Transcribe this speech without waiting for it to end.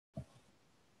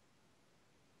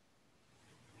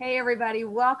Hey, everybody,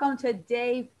 welcome to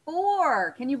day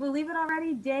 4. Can you believe it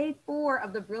already? Day 4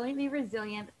 of the Brilliantly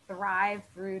Resilient Thrive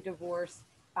Through Divorce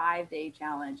 5-day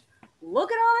challenge.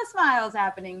 Look at all the smiles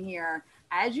happening here.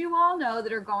 As you all know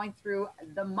that are going through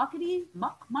the muckety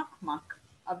muck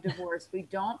of divorce, we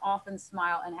don't often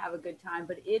smile and have a good time,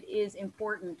 but it is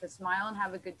important to smile and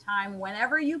have a good time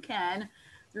whenever you can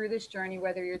through this journey,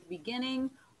 whether you're at the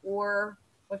beginning or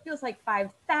what feels like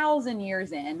 5,000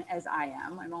 years in, as I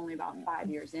am. I'm only about 5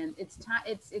 years in. It's time.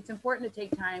 It's important to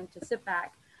take time to sit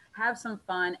back, have some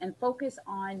fun, and focus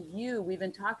on you. We've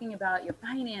been talking about your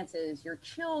finances, your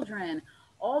children,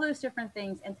 all those different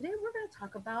things. And today we're going to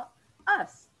talk about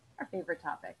us, our favorite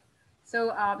topic.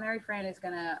 So Mary Fran is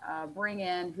going to bring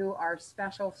in who our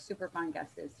special super fun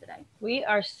guest is today. We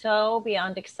are so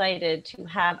beyond excited to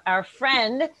have our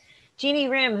friend Jeannie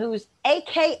Rim, who's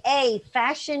AKA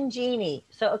Fashion Jeannie.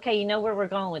 So, okay, you know where we're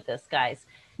going with this, guys.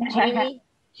 Jeannie,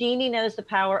 Jeannie knows the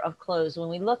power of clothes. When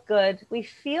we look good, we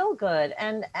feel good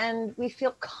and we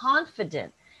feel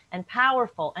confident and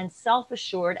powerful and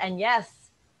self-assured. And yes,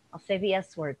 I'll say the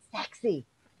S word, sexy.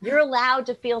 You're allowed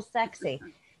to feel sexy.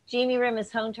 Jeannie Rim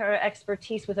has honed her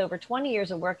expertise with over 20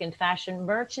 years of work in fashion,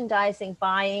 merchandising,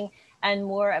 buying, and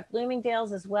more at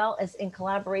Bloomingdale's, as well as in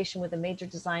collaboration with a major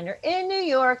designer in New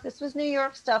York. This was New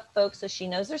York stuff, folks, so she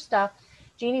knows her stuff.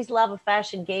 Jeannie's love of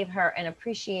fashion gave her an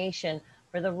appreciation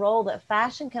for the role that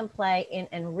fashion can play in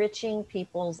enriching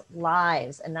people's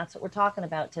lives. And that's what we're talking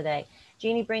about today.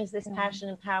 Jeannie brings this passion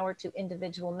and power to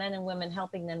individual men and women,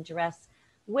 helping them dress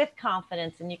with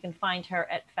confidence. And you can find her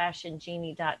at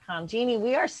fashionjeannie.com. Jeannie,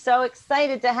 we are so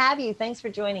excited to have you. Thanks for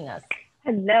joining us.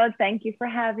 Hello, thank you for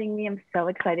having me. I'm so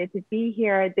excited to be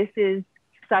here. This is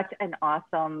such an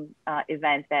awesome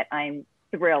event that I'm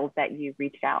thrilled that you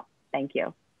reached out. Thank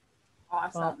you.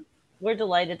 Awesome. Well, we're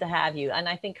delighted to have you. And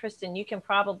I think, Kristen, you can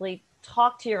probably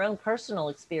talk to your own personal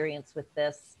experience with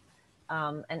this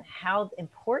and how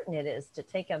important it is to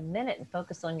take a minute and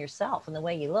focus on yourself and the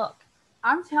way you look.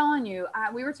 I'm telling you,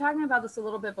 we were talking about this a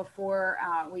little bit before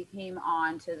we came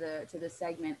on to the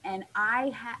segment, and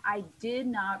I did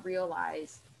not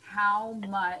realize how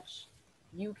much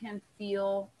you can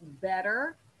feel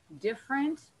better,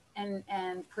 different,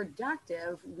 and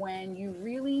productive when you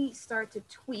really start to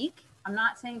tweak. I'm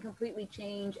not saying completely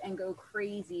change and go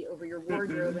crazy over your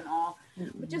wardrobe and all,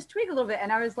 but just tweak a little bit.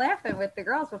 And I was laughing with the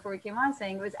girls before we came on,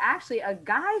 saying it was actually a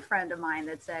guy friend of mine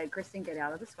that said, "Kristen, get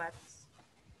out of the sweats.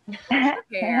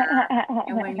 Hair,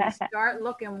 and when you start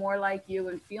looking more like you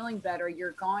and feeling better,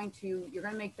 you're going to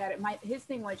make better. His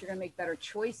thing was, you're going to make better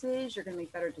choices, you're going to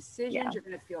make better decisions, you're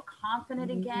going to feel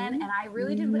confident again. And I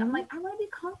really did. I'm like, I want to be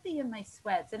comfy in my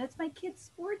sweats, and it's my kids'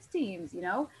 sports teams, you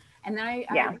know. And then I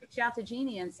reached out to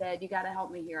Jeannie and said, you got to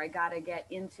help me here. I got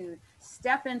to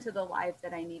step into the life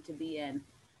that I need to be in,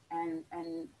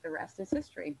 and the rest is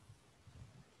history.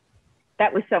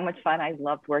 That was so much fun. I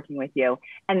loved working with you.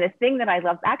 And the thing that I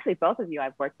loved, actually, both of you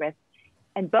I've worked with,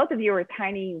 and both of you are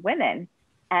tiny women.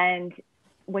 And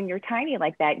when you're tiny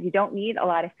like that, you don't need a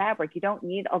lot of fabric. You don't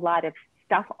need a lot of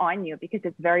stuff on you because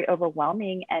it's very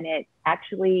overwhelming, and it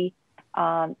actually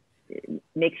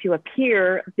makes you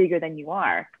appear bigger than you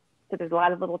are. So there's a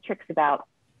lot of little tricks about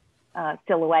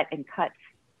silhouette and cuts,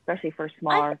 especially for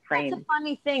smaller frames. That's a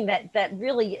funny thing that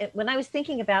really, when I was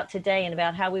thinking about today and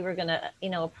about how we were going to,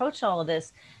 approach all of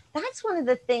this, that's one of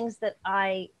the things that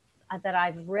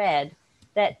I've read,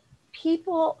 that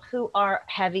people who are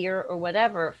heavier or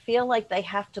whatever feel like they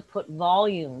have to put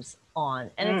volumes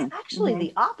on, and it's actually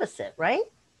the opposite, right?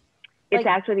 It's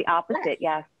actually the opposite.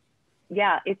 Yes.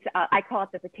 Yeah. It's I call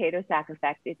it the potato sack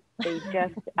effect. They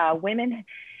just women.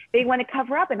 They want to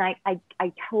cover up, and I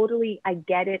totally, I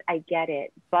get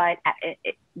it. But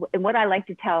and what I like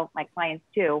to tell my clients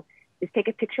too is take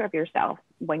a picture of yourself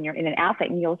when you're in an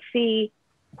outfit, and you'll see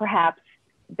perhaps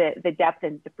the depth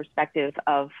and the perspective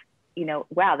of,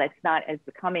 wow, that's not as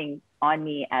becoming on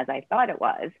me as I thought it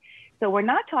was. So we're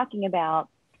not talking about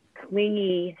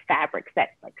clingy fabrics that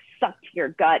like suck to your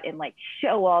gut and like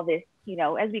show all this,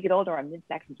 as we get older, our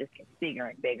midsection just gets bigger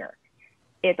and bigger.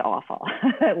 It's awful.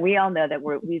 We all know that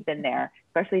we've been there,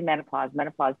 especially menopause.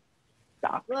 Menopause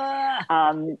sucks.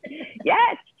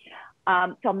 Yes.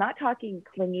 So I'm not talking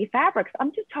clingy fabrics.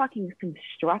 I'm just talking some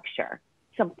structure,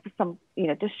 some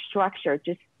just structure,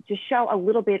 just show a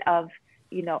little bit of,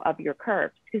 of your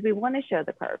curves, because we want to show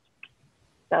the curves.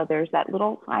 So there's that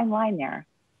little fine line there.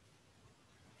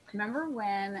 Remember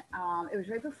when it was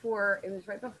right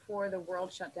before the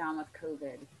world shut down with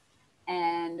COVID,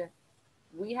 and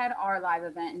we had our live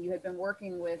event, and you had been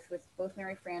working with both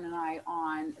Mary Fran and I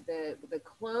on the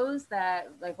clothes that,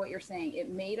 like what you're saying, it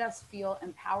made us feel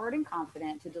empowered and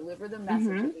confident to deliver the message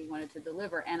Mm-hmm. that we wanted to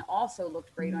deliver, and also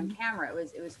looked great on camera.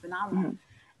 It was phenomenal. Mm-hmm.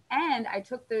 And I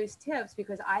took those tips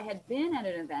because I had been at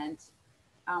an event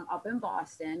up in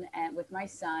Boston and with my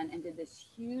son and did this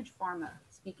huge pharma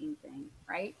speaking thing,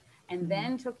 right? And Mm-hmm.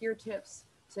 then took your tips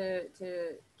to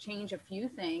change a few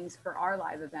things for our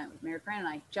live event with Mary Fran and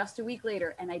I just a week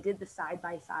later, and I did the side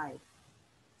by side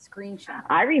screenshot.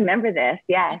 I remember this. And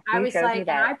Yes, I you was showed me like, and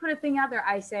I that. put a thing out there.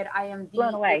 I said, I am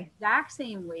Blown the away. exact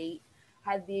same weight,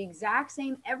 had the exact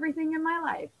same everything in my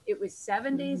life. It was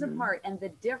 7 days Mm-hmm. apart, and the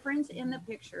difference in the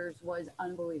pictures was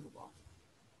unbelievable.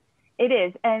 It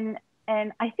is, and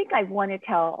I think I want to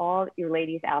tell all your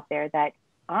ladies out there that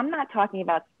I'm not talking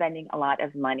about spending a lot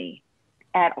of money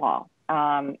at all.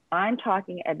 I'm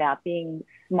talking about being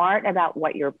smart about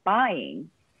what you're buying.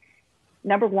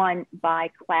 Number one,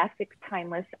 buy classic,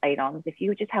 timeless items. If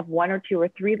you just have one or two or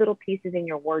three little pieces in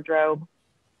your wardrobe,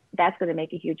 that's going to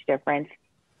make a huge difference.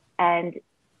 And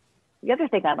the other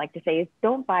thing I'd like to say is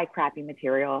don't buy crappy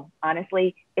material.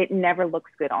 Honestly, it never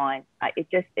looks good on.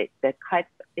 The cuts,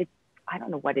 I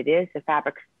don't know what it is. The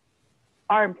fabrics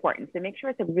are important. So make sure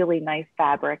it's a really nice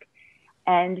fabric.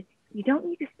 And you don't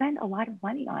need to spend a lot of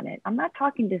money on it. I'm not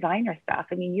talking designer stuff.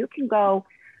 I mean, you can go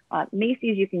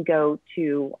Macy's, you can go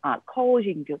to Kohl's,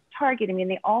 you can go to Target. I mean,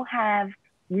 they all have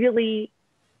really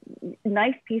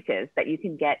nice pieces that you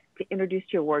can get to introduce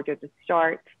to your wardrobe to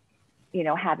start,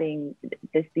 having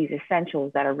these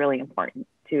essentials that are really important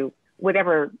to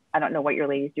whatever. I don't know what your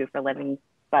ladies do for a living,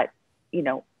 but,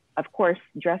 of course,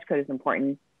 dress code is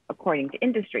important according to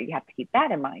industry. You have to keep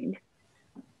that in mind.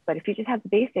 But if you just have the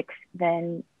basics,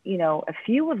 then, a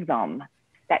few of them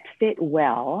that fit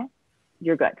well,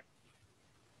 you're good.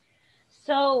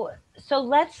 So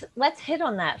let's hit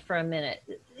on that for a minute.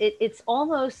 It's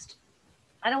almost,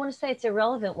 I don't want to say it's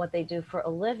irrelevant what they do for a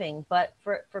living, but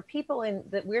for people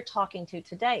that we're talking to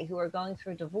today who are going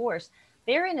through divorce,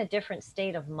 they're in a different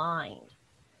state of mind.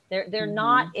 They're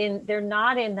not in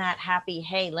that happy,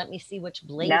 hey, let me see which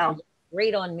blazer looks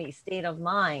great on me state of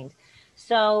mind.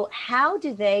 So how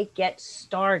do they get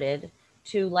started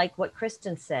to, like what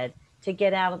Kristen said, to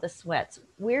get out of the sweats?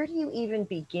 Where do you even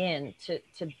begin to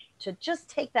just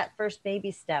take that first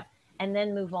baby step and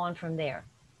then move on from there?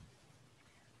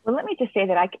 Well, let me just say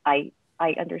that I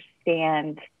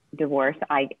understand divorce.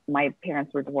 My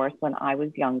parents were divorced when I was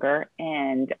younger,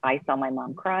 and I saw my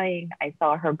mom crying. I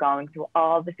saw her going through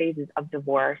all the phases of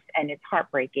divorce, and it's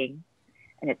heartbreaking,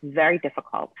 and it's very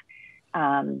difficult.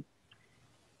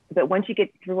 But once you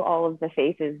get through all of the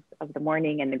phases of the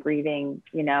mourning and the grieving,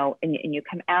 and you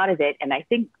come out of it, and I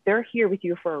think they're here with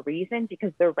you for a reason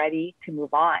because they're ready to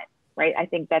move on, right? I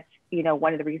think that's,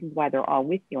 one of the reasons why they're all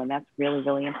with you, and that's really,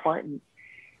 really important.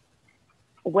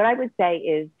 What I would say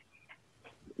is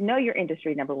know your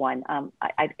industry, number one.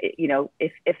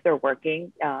 If they're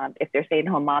working, if they're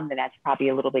stay-at-home mom, then that's probably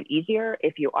a little bit easier.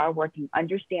 If you are working,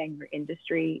 understand your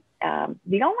industry.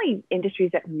 The only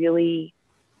industries that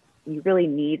you really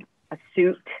need a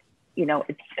suit,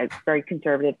 it's very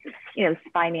conservative,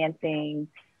 financing,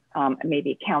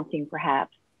 maybe accounting,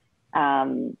 perhaps.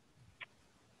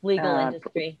 Legal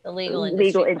industry, the legal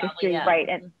industry, probably, yeah. Right.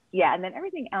 And and then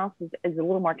everything else is a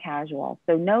little more casual.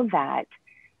 So know that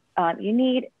you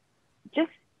need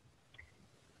just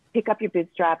pick up your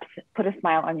bootstraps, put a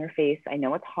smile on your face. I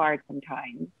know it's hard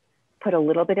sometimes. Put a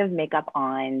little bit of makeup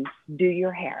on, do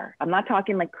your hair. I'm not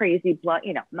talking like crazy, not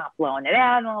blowing it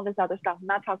out and all this other stuff. I'm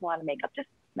not talking a lot of makeup, just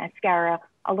mascara,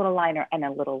 a little liner, and a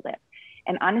little lip.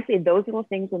 And honestly, those little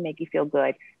things will make you feel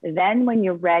good. Then when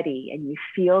you're ready and you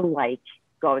feel like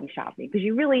going shopping, because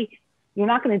you're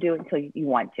not going to do it until you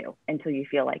want to, until you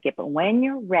feel like it. But when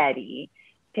you're ready,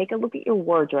 take a look at your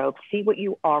wardrobe, see what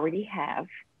you already have,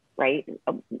 right?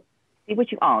 See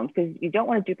what you own, because you don't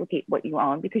want to duplicate what you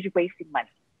own because you're wasting money.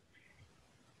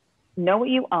 Know what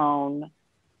you own,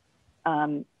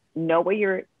 know what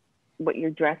your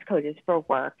dress code is for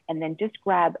work, and then just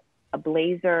grab a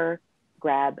blazer,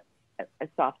 grab a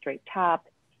soft straight top,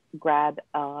 grab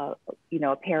a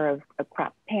pair of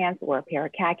crop pants or a pair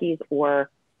of khakis or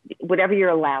whatever you're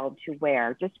allowed to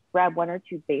wear. Just grab one or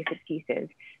two basic pieces.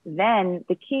 Then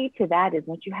the key to that is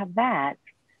once you have that,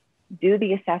 do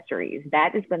the accessories.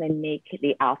 That is going to make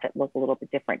the outfit look a little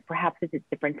bit different. Perhaps it's a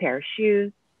different pair of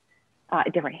shoes, a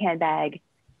different handbag,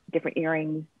 different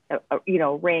earrings,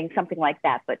 ring, something like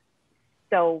that. But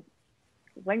so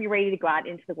when you're ready to go out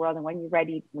into the world and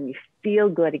when you feel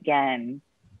good again,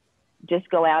 just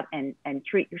go out and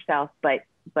treat yourself, but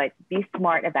be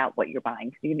smart about what you're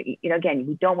buying. Again,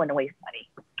 you don't want to waste money.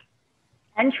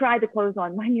 And try the clothes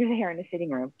on when you're there in the fitting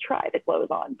room. Try the clothes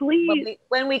on, please.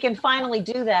 When we can finally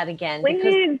do that again, because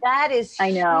Please. that is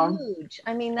I know. huge.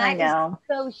 I mean, I that is know.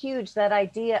 so huge. That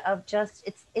idea of just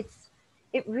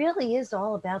it really is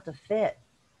all about the fit.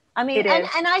 I mean, It is.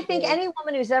 and I It think is. any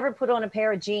woman who's ever put on a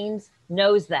pair of jeans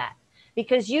knows that,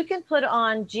 because you can put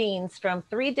on jeans from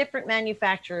 3 different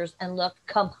manufacturers and look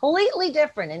completely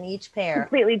different in each pair.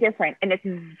 Completely different. And it's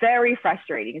very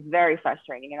frustrating. It's very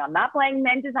frustrating. And I'm not playing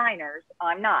men designers.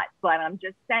 I'm not, but I'm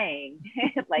just saying,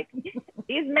 like,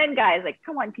 these men guys, like,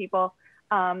 come on, people.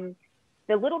 The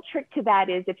little trick to that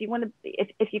is, if you want to,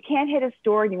 if you can't hit a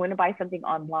store and you want to buy something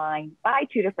online, buy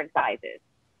 2 different sizes.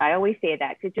 I always say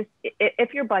that, because just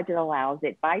if your budget allows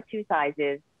it, buy 2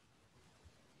 sizes.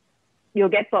 You'll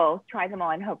get both, try them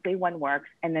on, hopefully one works,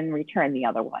 and then return the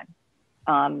other one.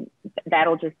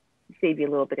 That'll just save you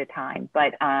a little bit of time.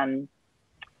 But wait,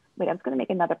 I was going to make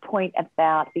another point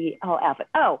about the whole outfit.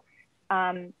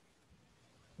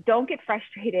 Don't get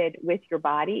frustrated with your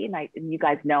body. And you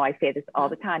guys know I say this all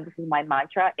the time. This is my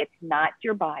mantra. It's not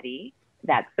your body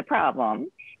that's the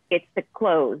problem. It's the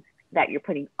clothes that you're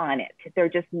putting on it. They're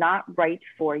just not right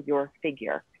for your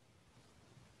figure.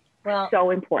 Well,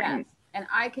 so important. Yes. And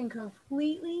I can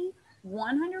completely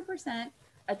 100%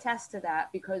 attest to that,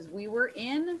 because we were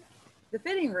in the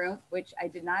fitting room, which I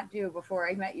did not do before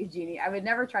I met you, Jeannie. I would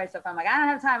never try stuff. I'm like, I don't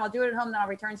have time. I'll do it at home, then I'll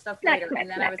return stuff later. And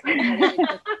then I was like, ready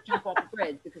to jump off the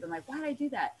bridge, because I'm like, why did I do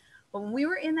that? But when we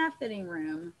were in that fitting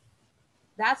room,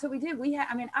 that's what we did. We had,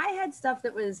 I mean, I had stuff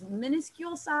that was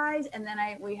minuscule size, and then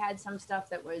we had some stuff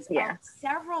that was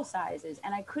several sizes,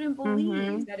 and I couldn't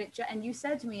believe that and you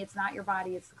said to me, it's not your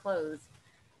body, it's the clothes.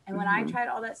 And when I tried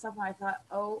all that stuff, I thought,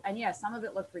 oh, and yeah, some of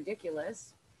it looked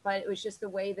ridiculous, but it was just the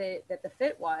way that the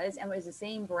fit was, and it was the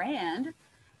same brand.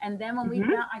 And then when we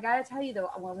found, I got to tell you though,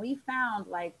 when we found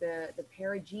like the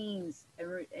pair of jeans,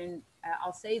 and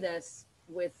I'll say this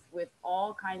with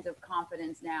all kinds of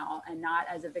confidence now, and not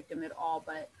as a victim at all,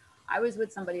 but I was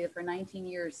with somebody that for 19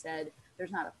 years said,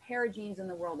 there's not a pair of jeans in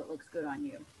the world that looks good on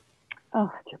you.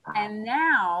 Oh, and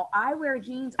now I wear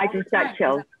jeans all I just the time. got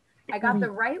chills. I got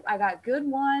I got good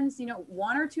ones,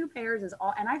 1 or 2 pairs is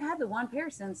all. And I've had the one pair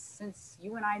since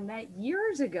you and I met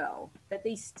years ago, that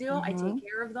they still, I take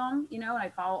care of them, and I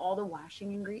follow all the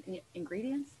washing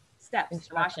ingredients, steps,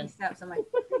 washing steps. I'm like,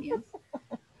 ingredients.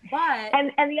 But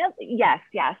and the other, yes,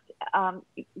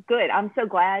 good. I'm so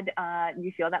glad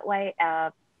you feel that way.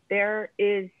 I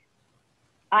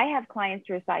have clients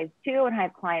who are size 2, and I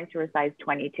have clients who are size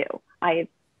 22. I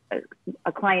have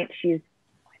a client, she's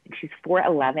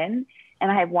 4'11",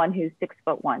 and I have one who's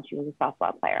 6'1". She was a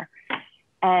softball player.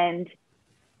 And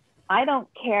I don't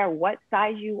care what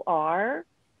size you are,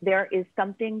 there is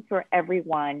something for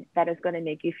everyone that is going to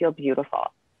make you feel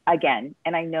beautiful. Again,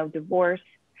 and I know divorce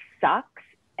sucks,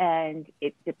 and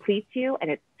it depletes you,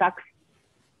 and it sucks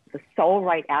the soul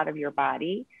right out of your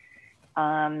body.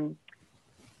 And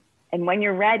when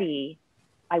you're ready,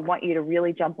 I want you to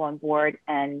really jump on board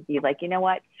and be like, you know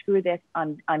what, screw this,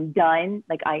 I'm done.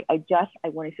 Like, I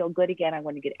want to feel good again. I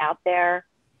want to get out there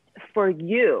for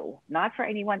you, not for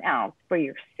anyone else, for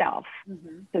yourself.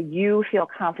 So you feel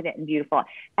confident and beautiful.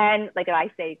 And like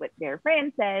I say, what their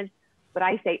friend says, but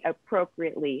I say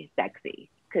appropriately sexy,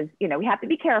 because, we have to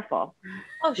be careful.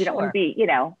 Oh, you don't want to be, in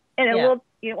a little,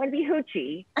 you don't want to be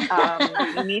hoochie.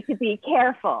 You need to be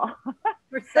careful.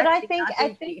 But I think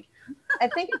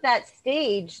at that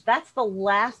stage, that's the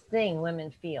last thing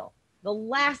women feel. The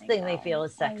last thing they feel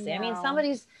is sexy. I mean,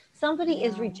 somebody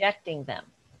is rejecting them.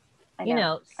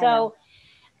 So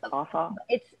awful.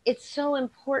 It's so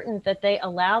important that they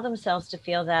allow themselves to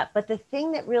feel that. But the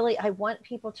thing that really I want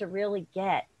people to really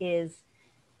get is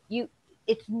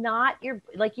it's not your,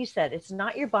 like you said, it's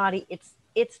not your body,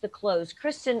 it's the clothes.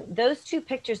 Kristen, those 2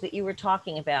 pictures that you were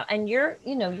talking about, and you're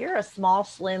a small,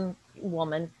 slim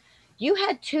woman. You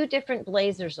had 2 different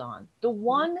blazers on. The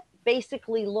one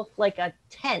basically looked like a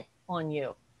tent on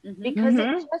you because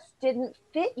it just didn't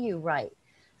fit you right.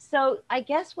 So I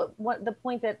guess what the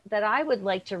point that I would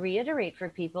like to reiterate for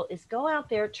people is, go out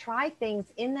there, try things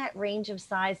in that range of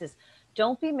sizes.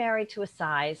 Don't be married to a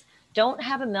size. Don't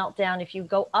have a meltdown if you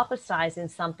go up a size in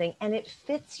something and it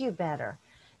fits you better.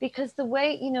 Because the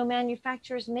way,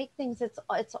 manufacturers make things,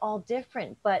 it's all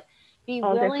different. But be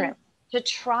willing to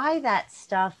try that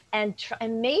stuff and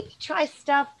maybe try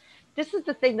stuff. This is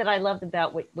the thing that I loved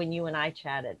about when you and I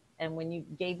chatted, and when you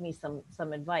gave me some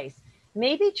advice.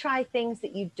 Maybe try things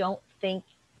that you don't think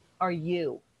are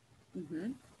you.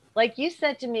 Like you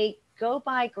said to me, go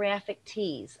buy graphic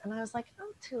tees, and I was like,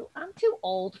 I'm too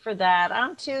old for that.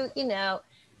 I'm too, I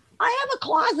have a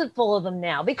closet full of them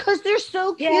now because they're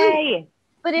so cute. Yay.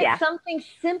 But it's Yeah. something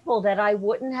simple that I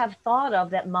wouldn't have thought of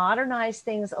that modernized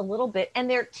things a little bit. And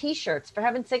they're t-shirts. For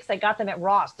heaven's sakes, I got them at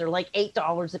Ross. They're like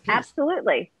 $8 a piece.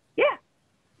 Absolutely. Yeah.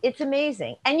 It's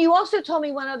amazing. And you also told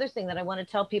me one other thing that I want to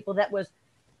tell people that was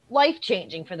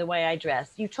life-changing for the way I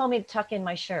dress. You told me to tuck in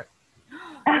my shirt.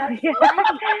 That's Yeah.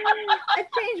 right. It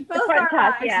changed The both front our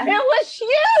tuck, lives. yeah. It was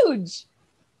huge.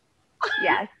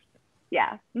 Yes.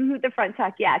 Yeah. The front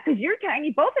tuck. Yeah. Because you're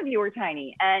tiny. Both of you are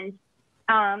tiny. And,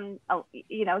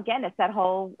 you know, again, it's that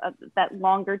whole, that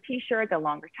longer t-shirt, the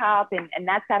longer top, and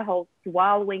that's that whole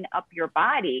swallowing up your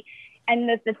body. And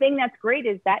the thing that's great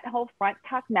is that whole front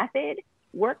tuck method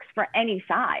works for any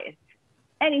size,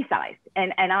 any size.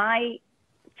 And I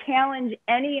challenge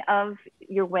any of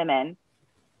your women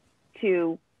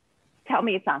to tell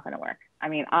me it's not going to work. I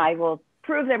mean, I will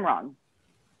prove them wrong.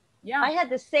 Yeah. I had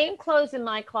the same clothes in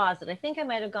my closet. I think I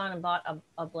might have gone and bought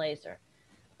a blazer,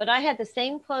 but I had the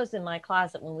same clothes in my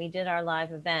closet when we did our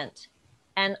live event,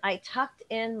 and I tucked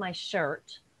in my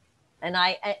shirt, and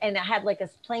I had like a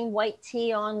plain white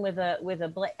tee on with a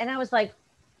and I was like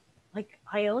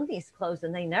I own these clothes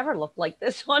and they never looked like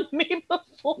this on me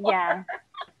before. Yeah.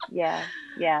 Yeah.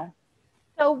 Yeah.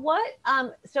 So what?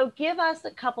 So give us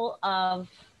a couple of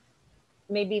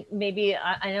maybe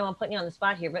I know I'm putting you on the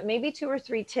spot here, but maybe 2 or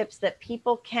 3 tips that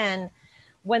people can,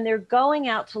 when they're going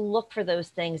out to look for those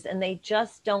things and they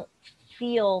just don't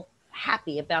feel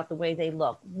happy about the way they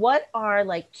look. What are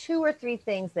like 2 or 3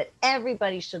 things that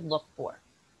everybody should look for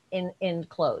in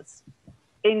clothes?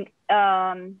 In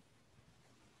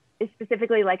is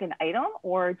specifically like an item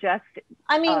or just?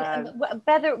 I mean,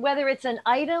 whether it's an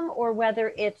item or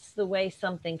whether it's the way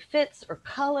something fits or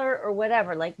color or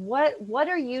whatever. Like what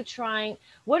are you trying?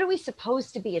 What are we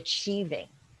supposed to be achieving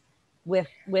with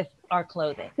our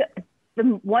clothing?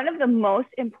 One of the most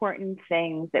important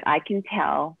things that I can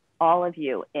tell all of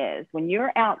you is when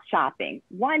you're out shopping,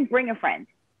 one, bring a friend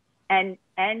and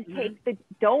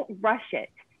don't rush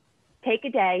it. Take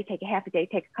a day, take a half a day,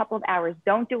 take a couple of hours.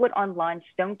 Don't do it on lunch.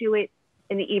 Don't do it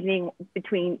in the evening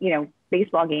between, you know,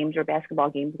 baseball games or basketball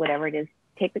games, whatever it is.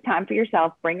 Take the time for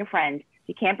yourself, bring a friend. If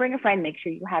you can't bring a friend, make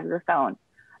sure you have your phone.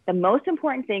 The most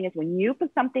important thing is when you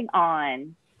put something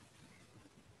on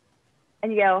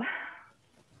and you go,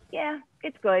 yeah,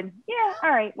 it's good. Yeah,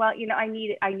 all right. Well, you know, I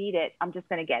need it. I'm just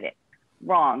going to get it.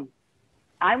 Wrong.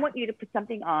 I want you to put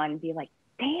something on and be like,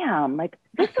 damn, like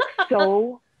this looks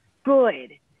so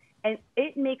good. And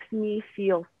it makes me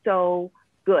feel so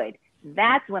good.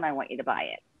 That's when I want you to buy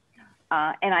it.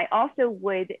 And I also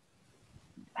would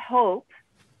hope,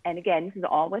 and again, this is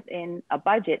all within a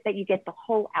budget, that you get the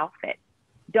whole outfit.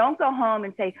 Don't go home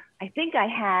and say, I think I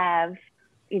have,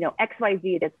 you know,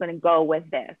 XYZ that's going to go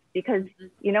with this. Because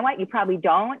you know what? You probably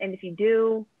don't. And if you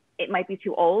do, it might be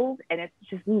too old and it's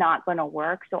just not going to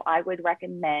work. So I would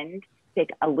recommend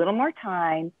take a little more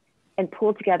time and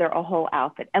pull together a whole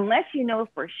outfit, unless you know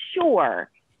for sure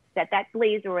that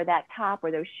blazer or that top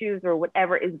or those shoes or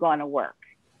whatever is going to work.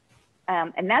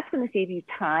 And that's going to save you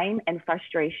time and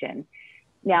frustration.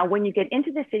 Now, when you get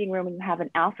into the fitting room and you have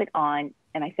an outfit on,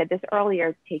 and I said this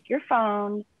earlier, take your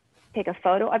phone, take a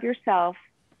photo of yourself,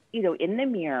 you know, in the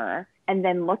mirror, and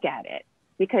then look at it,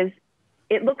 because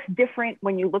it looks different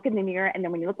when you look in the mirror, and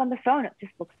then when you look on the phone, it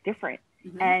just looks different.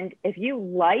 And if you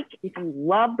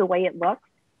love the way it looks,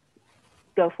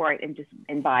 go for it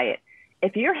and buy it.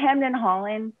 If you're hemmed and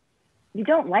hawing, you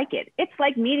don't like it. It's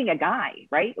like meeting a guy,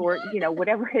 right? Or, you know,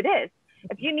 whatever it is.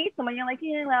 If you meet someone, you're like,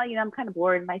 yeah, well, you know, I'm kind of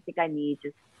bored and I think I need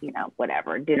just, you know,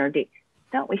 whatever, dinner date.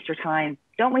 Don't waste your time.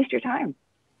 Don't waste your time.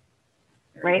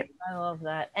 Right? I love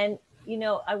that. And, you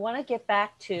know, I want to get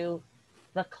back to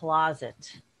the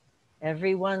closet.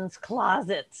 Everyone's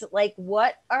closets. Like,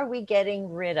 what are we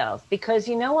getting rid of? Because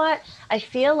you know what? I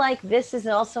feel like this is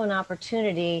also an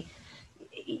opportunity.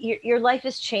 Your life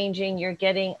is changing. You're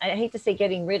getting, I hate to say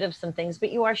getting rid of some things,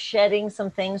 but you are shedding some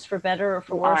things for better or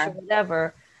for worse or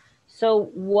whatever.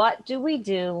 So what do we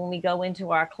do when we go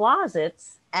into our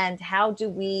closets, and how do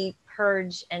we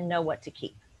purge and know what to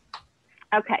keep?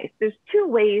 Okay, there's 2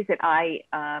 ways that I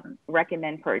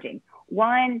recommend purging.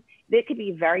 One, it could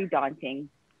be very daunting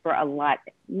for a lot.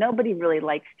 Nobody really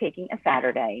likes taking a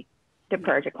Saturday to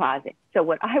purge a closet. So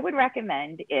what I would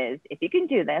recommend is, if you can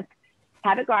do this,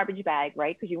 have a garbage bag,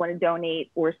 right? Because you want to donate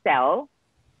or sell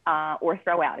or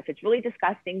throw out. If it's really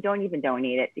disgusting, don't even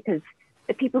donate it, because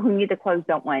the people who need the clothes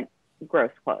don't want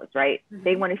gross clothes, right?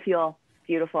 They want to feel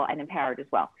beautiful and empowered as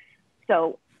well.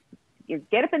 So you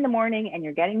get up in the morning and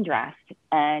you're getting dressed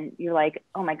and you're like,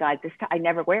 oh my God, I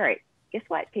never wear it. Guess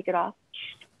what? Take it off,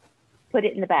 put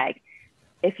it in the bag.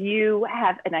 If you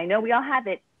have, and I know we all have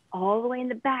it, all the way in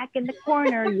the back in the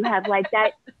corner, you have like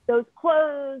those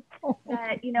clothes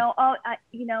that,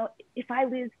 if I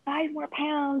lose 5 more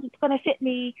pounds, it's going to fit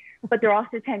me, but they're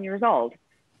also 10 years old.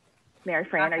 Mary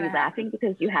Fran, are you laughing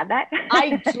because you have that?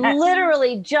 I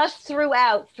literally just threw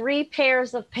out 3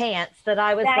 pairs of pants that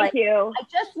I was Thank you. I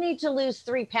just need to lose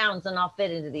 3 pounds and I'll fit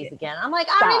into these again. I'm like,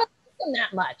 I don't even like them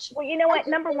that much. Well, you know what?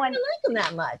 Number one, I don't like them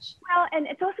that much. Well, and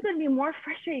it's also going to be more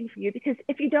frustrating for you because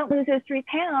if you don't lose those 3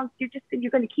 pounds,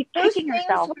 you're going to keep kicking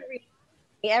yourself.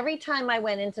 Every time I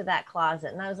went into that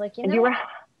closet and I was like, I'm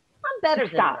better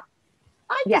than this.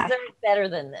 I deserve better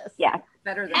than this. Yes.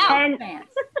 Better than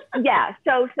pants. Yeah.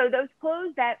 So those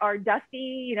clothes that are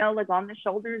dusty, like on the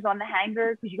shoulders, on the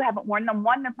hanger, because you haven't worn them,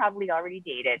 one, they're probably already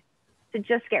dated. So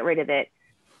just get rid of it.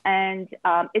 And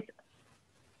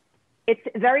it's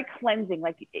very cleansing.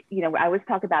 Like, I always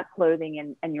talk about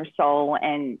clothing and your soul,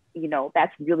 and,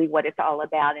 that's really what it's all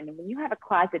about. And when you have a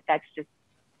closet that's just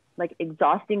like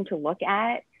exhausting to look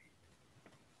at,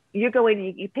 you go in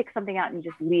and you pick something out and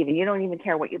just leave, and you don't even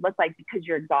care what you look like because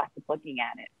you're exhausted looking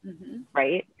at it. Mm-hmm.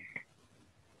 Right.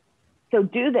 So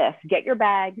do this, get your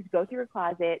bags, go through your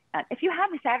closet. If you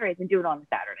have a Saturday, then do it on a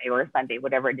Saturday or a Sunday,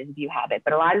 whatever it is, if you have it.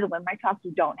 But a lot of the women I talk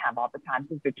to don't have all the time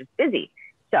because they're just busy.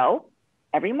 So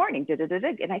every morning,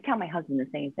 and I tell my husband the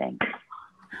same thing.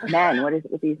 Men, what is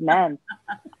it with these men?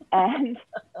 And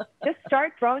just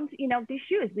start throwing, these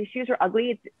shoes. These shoes are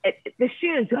ugly. The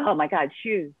shoes, oh my God,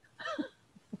 shoes.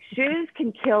 Shoes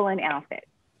can kill an outfit.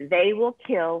 They will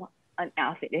kill an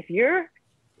outfit. If your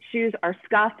shoes are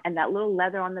scuffed and that little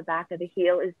leather on the back of the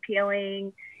heel is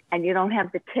peeling and you don't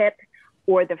have the tip,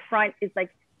 or the front is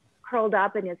like curled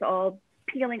up and it's all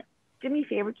peeling, do me a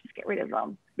favor, just get rid of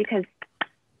them. Because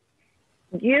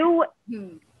like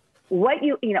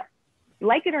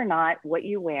it or not, what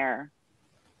you wear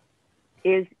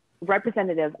is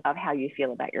representative of how you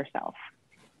feel about yourself.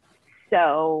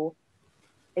 So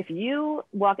if you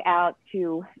walk out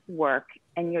to work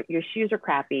and your shoes are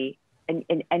crappy and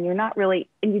you're not really,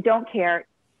 and you don't care,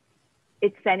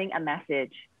 it's sending a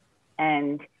message.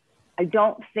 And I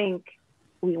don't think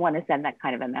we want to send that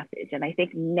kind of a message. And I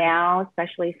think now,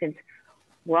 especially since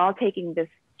we're all taking this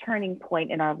turning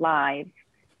point in our lives,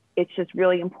 it's just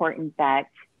really important that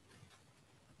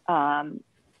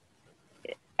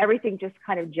everything just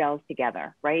kind of gels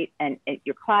together, right? And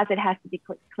your closet has to be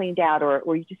cleaned out,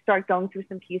 or you just start going through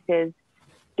some pieces,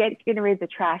 getting rid of the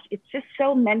trash. It's just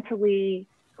so mentally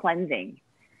cleansing.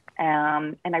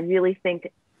 And I really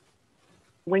think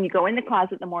when you go in the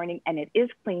closet in the morning and it is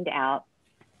cleaned out,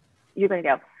 you're going to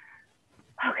go,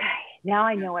 okay, now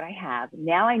I know what I have.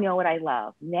 Now I know what I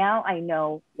love. Now I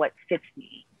know what fits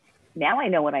me. Now I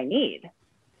know what I need.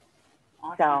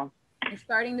 Awesome. So you're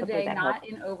starting the day not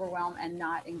in overwhelm and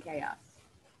not in chaos.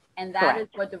 And that is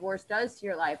what divorce does to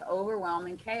your life, overwhelm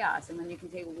and chaos. And when you can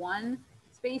take one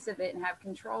space of it and have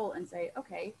control and say,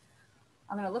 okay,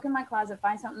 I'm going to look in my closet,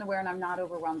 find something to wear, and I'm not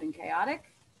overwhelmed and chaotic.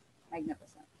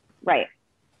 Magnificent. Right.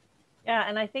 Yeah.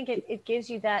 And I think it gives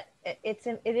you that, it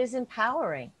is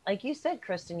empowering. Like you said,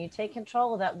 Kristen, you take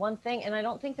control of that one thing. And I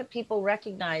don't think that people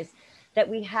recognize that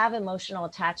we have emotional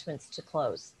attachments to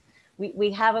clothes.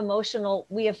 We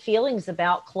have feelings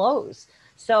about clothes.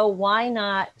 So why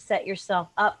not set yourself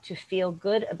up to feel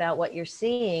good about what you're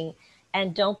seeing,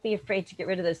 and don't be afraid to get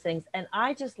rid of those things. And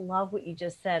I just love what you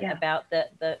just said about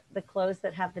the clothes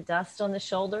that have the dust on the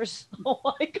shoulders. Oh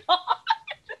my God.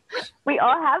 We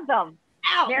all have them.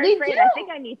 Ow, Mary Fran, I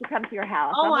think I need to come to your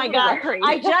house. Oh my God.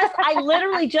 I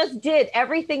literally just did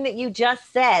everything that you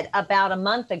just said about a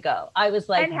month ago. I was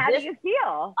like, and how do you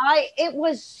feel? It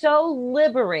was so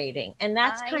liberating. And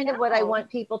that's kind of what I want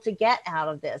people to get out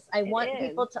of this. I want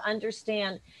people to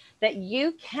understand that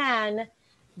you can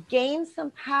gain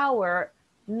some power.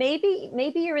 Maybe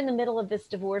you're in the middle of this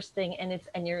divorce thing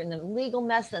and you're in the legal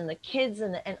mess and the kids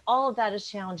and all of that is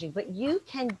challenging, but you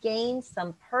can gain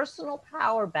some personal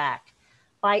power back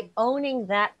by owning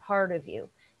that part of you.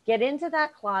 Get into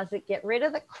that closet, get rid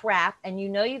of the crap, and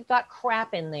you've got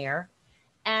crap in there,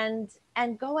 and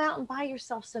go out and buy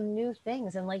yourself some new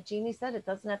things. And like Jeannie said, it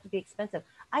doesn't have to be expensive.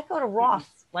 I go to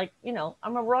Ross,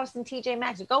 I'm a Ross and TJ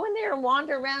Maxx. Go in there and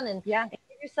wander around and give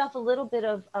yourself a little bit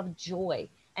of joy.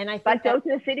 And I think go to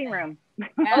the fitting room. Oh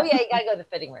yeah, you gotta go to the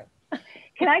fitting room.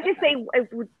 Can I just say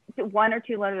one or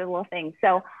two other little things?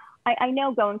 So I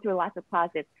know going through lots of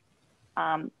closets,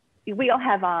 we all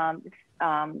have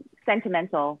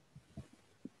sentimental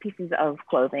pieces of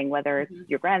clothing, whether it's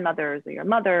your grandmother's or your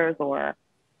mother's, or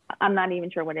I'm not even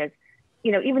sure what it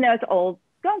is. Even though it's old,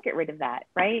 don't get rid of that,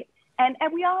 right? And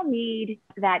we all need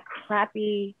that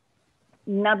crappy,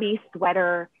 nubby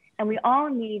sweater, and we all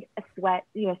need a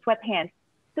sweatpants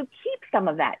So keep some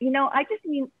of that. You know, I just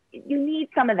mean, you need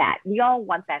some of that. We all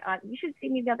want that. You should see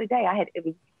me the other day.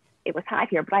 It was hot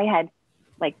here, but I had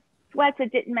like sweats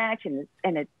that didn't match, and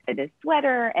a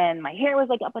sweater, and my hair was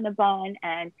like up in a bun.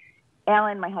 And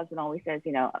Alan, my husband, always says,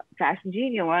 you know, Fashion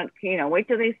Jeanne, wait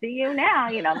till they see you now.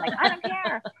 You know, I'm like, I don't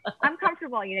care. I'm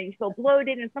comfortable. You know, you feel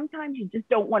bloated, and sometimes you just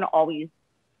don't want to always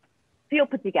feel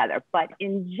put together. But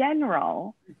in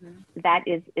general, that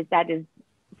is,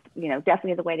 you know,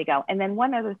 definitely the way to go. And then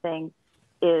one other thing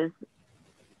is,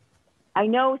 I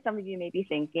know some of you may be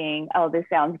thinking, oh, this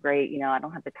sounds great. You know, I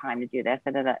don't have the time to do this.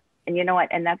 And you know what?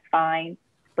 And that's fine.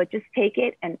 But just take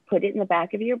it and put it in the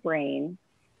back of your brain.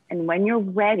 And when you're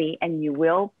ready, and you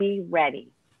will be ready,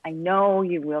 I know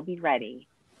you will be ready,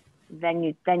 then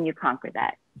you conquer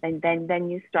that. Then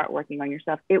you start working on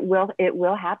yourself. It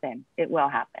will happen. It will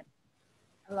happen.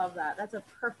 I love that. That's a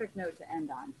perfect note to end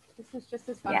on. This was just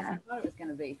as fun as I thought it was going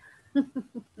to be.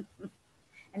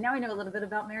 And now we know a little bit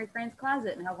about Mary Fran's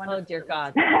closet and how wonderful. Oh dear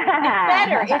God, it's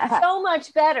better. It's so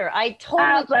much better. I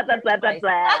totally. Blah, blah, blah, blah,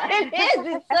 blah. It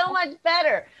is. It's so much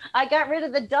better. I got rid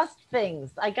of the dust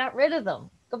things. I got rid of them.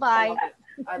 Goodbye.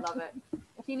 I love it.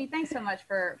 Jeanne, thanks so much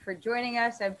for joining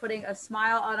us and putting a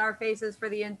smile on our faces for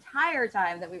the entire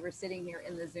time that we were sitting here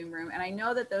in the Zoom room. And I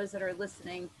know that those that are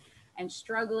listening and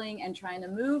struggling and trying to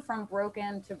move from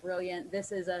broken to brilliant,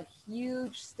 this is a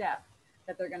huge step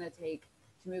that they're going to take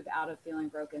to move out of feeling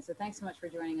broken. So thanks so much for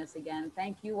joining us again.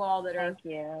 Thank you all that are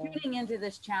tuning into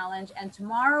this challenge. And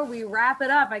tomorrow we wrap it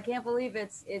up. I can't believe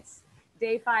it's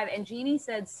day 5. And Jeanne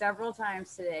said several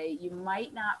times today, you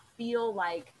might not feel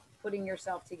like putting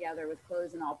yourself together with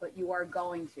clothes and all, but you are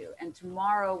going to. And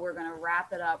tomorrow we're going to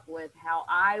wrap it up with how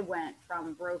I went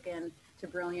from broken to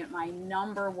brilliant. My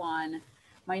number one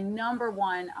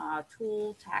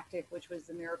tool tactic, which was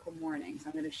the miracle morning. So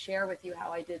I'm going to share with you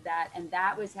how I did that. And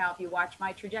that was how, if you watch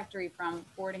my trajectory from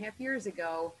 4.5 years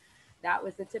ago, that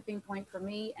was the tipping point for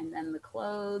me. And then the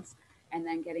clothes, and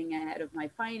then getting ahead of my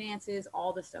finances,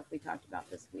 all the stuff we talked about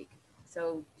this week.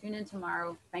 So tune in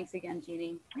tomorrow. Thanks again,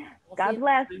 Jeanne. God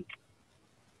bless.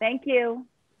 Thank you.